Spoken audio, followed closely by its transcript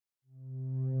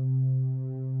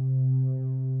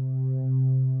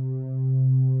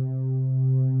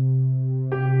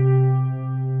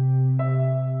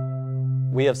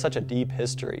We have such a deep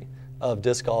history of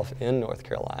disc golf in North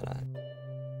Carolina.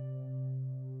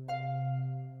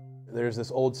 There's this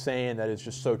old saying that is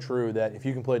just so true that if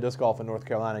you can play disc golf in North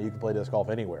Carolina, you can play disc golf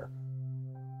anywhere.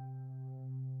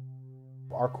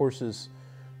 Our courses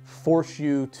force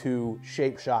you to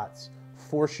shape shots,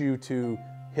 force you to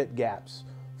hit gaps,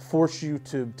 force you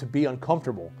to be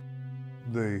uncomfortable.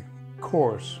 The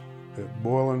course at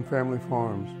Boylan Family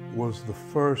Farms was the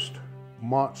first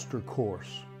monster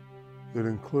course that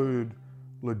included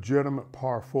legitimate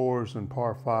par 4s and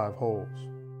par 5 holes.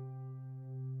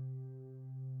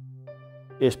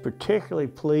 It's particularly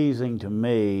pleasing to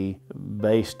me,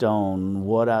 based on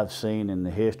what I've seen in the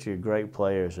history of great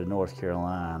players in North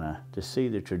Carolina, to see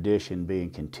the tradition being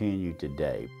continued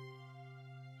today.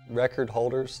 Record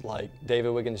holders like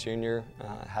David Wiggins Jr.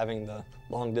 Having the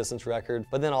long distance record,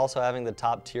 but then also having the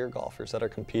top tier golfers that are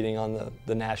competing on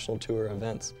the national tour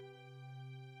events.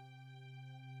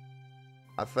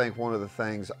 I think one of the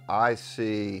things I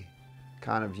see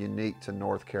kind of unique to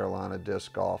North Carolina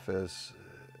disc golf is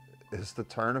the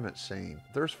tournament scene.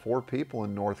 There's 4 people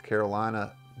in North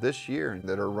Carolina this year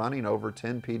that are running over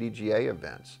 10 PDGA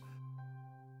events.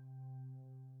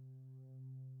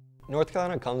 North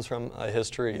Carolina comes from a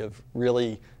history of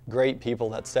really great people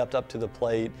that stepped up to the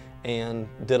plate and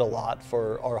did a lot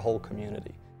for our whole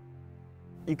community.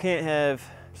 You can't have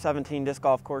 17 disc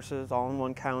golf courses all in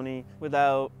one county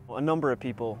without a number of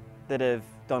people that have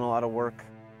done a lot of work.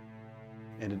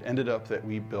 And it ended up that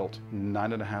we built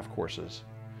 9.5 courses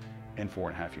in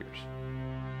 4.5 years.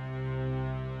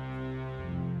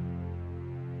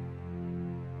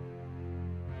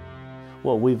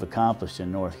 What we've accomplished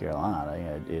in North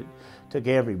Carolina, it took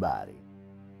everybody.